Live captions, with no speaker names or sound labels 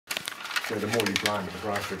So the more you grind it, the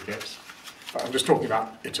brighter it gets. But I'm just talking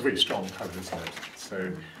about, it's a really strong colour, isn't it?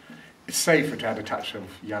 So it's safer to add a touch of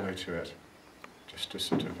yellow to it, just to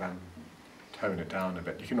sort of tone it down a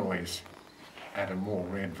bit. You can always add a more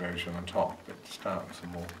red version on top, but start with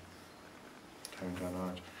some more toned down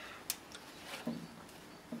orange.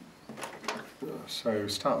 So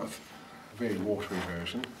start with a very watery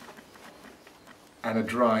version and a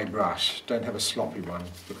dry brush. Don't have a sloppy one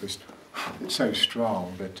because it's so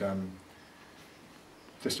strong that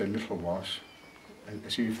just a little wash,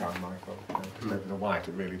 as you found, Michael, just over the white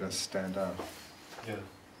it really does stand out. Yeah.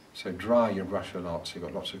 So dry your brush a lot so you've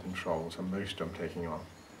got lots of controls, and most of them taking off.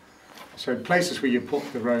 So places where you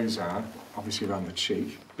put the rose are, obviously around the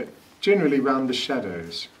cheek, but generally around the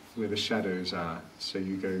shadows, where the shadows are. So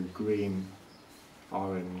you go green,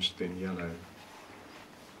 orange, then yellow.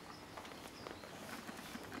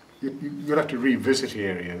 You'll have to revisit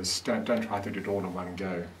areas, don't try to do it all in one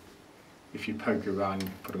go. If you poke around,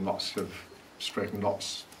 putting stroking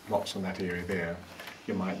lots on that area there,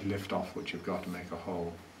 you might lift off what you've got to make a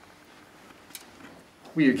hole.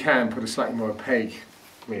 Where you can, put a slightly more opaque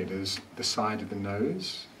red as the side of the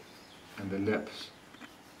nose and the lips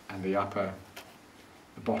and the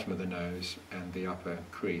bottom of the nose and the upper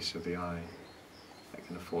crease of the eye. That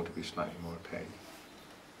can afford to be slightly more opaque.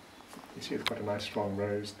 You see it's got a nice strong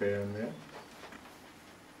rose there and there.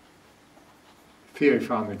 Theo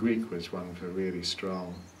found the Greek was one for really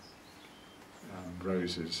strong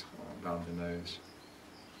roses down the nose.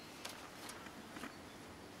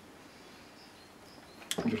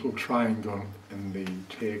 A little triangle in the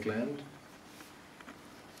tear gland.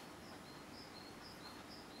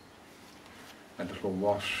 A little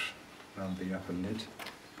wash around the upper lid,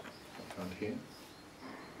 down here.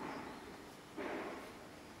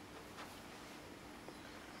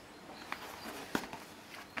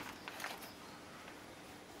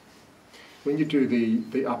 When you do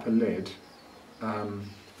the upper lid,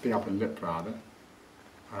 the upper lip rather,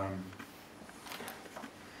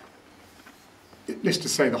 let's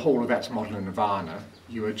just say the whole of that's model in Nirvana,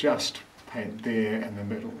 you adjust paint there in the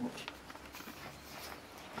middle. Whoops.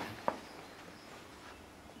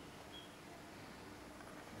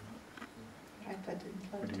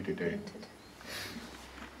 What do you do?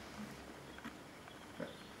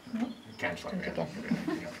 Cancel like that.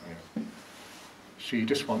 So you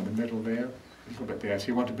just want the middle there, a little bit there. So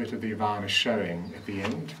you want a bit of the Nirvana showing at the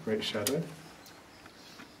end, great shadow.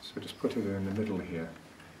 So just put it in the middle here.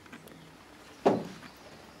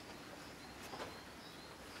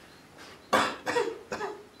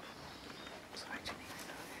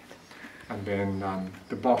 And then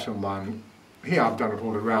the bottom one, here I've done it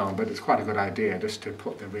all around, but it's quite a good idea just to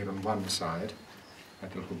put the red on one side,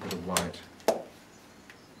 add a little bit of white.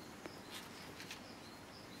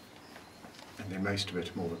 And then most of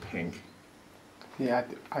it more of a pink. Yeah,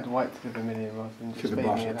 I'd white to the vermilion rather than just to the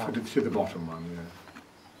fading it out. to the bottom one,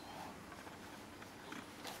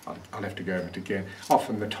 yeah. I'll have to go over it again.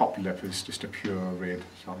 Often the top lip is just a pure red,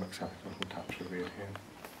 so I'll mix up a little touch of red here.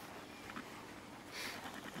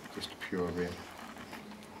 Just a pure red.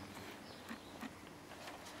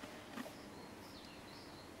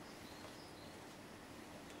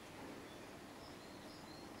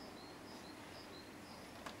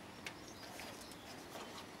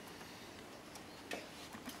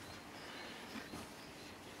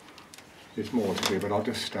 There's more to do, but I'll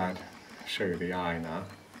just show you the eye now.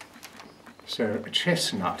 So a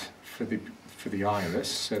chestnut for the iris,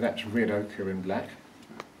 so that's red ochre and black.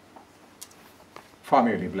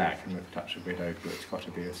 Primarily black and with a touch of red ochre, it's got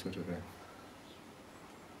to be a sort of a...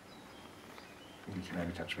 You can have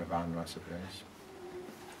a touch of Havana, I suppose.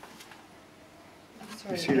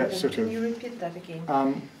 Sorry, you see that sort can of, you repeat that again?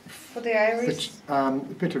 For the iris? A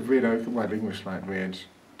bit of red ochre, well, English like red,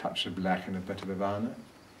 touch of black and a bit of Havana.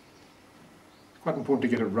 Quite important to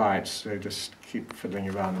get it right, so just keep fiddling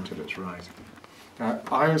around until it's right. Now,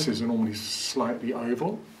 irises are normally slightly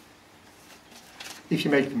oval. If you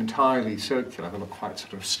make them entirely circular, they look quite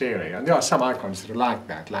sort of stereo. And there are some icons that are like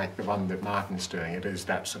that, like the one that Martin's doing. It is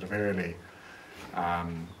that sort of early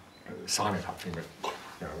silent up thing that,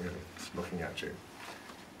 really looking at you.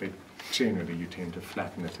 But generally, you tend to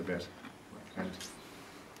flatten it a bit, like that.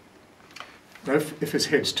 Now, if his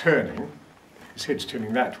head's turning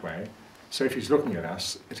that way, so if he's looking at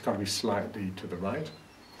us, it's got to be slightly to the right.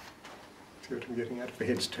 See what I'm getting at? If the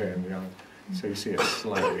head's turned, so you see it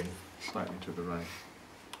slightly to the right.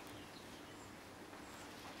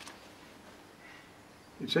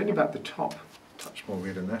 It's only about the top, touch more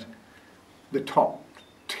red than that, the top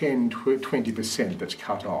 10 to 20% that's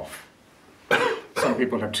cut off. Some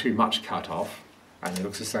people have too much cut off, And it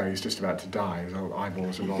looks as though he's just about to die. His old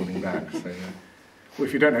eyeballs are rolling back. So, well,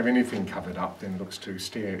 if you don't have anything covered up, then it looks too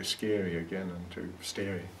scary again and too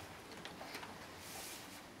starey.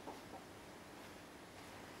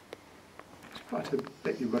 There's quite a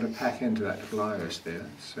bit you've got to pack into that little iris there.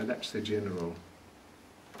 So that's the general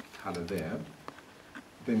colour there.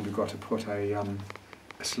 Then we've got to put a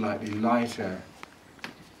slightly lighter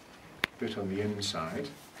bit on the inside.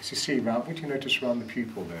 As you see, Ralph, what do you notice around the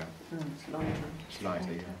pupil there? It's lighter. It's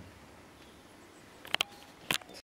lighter, yeah.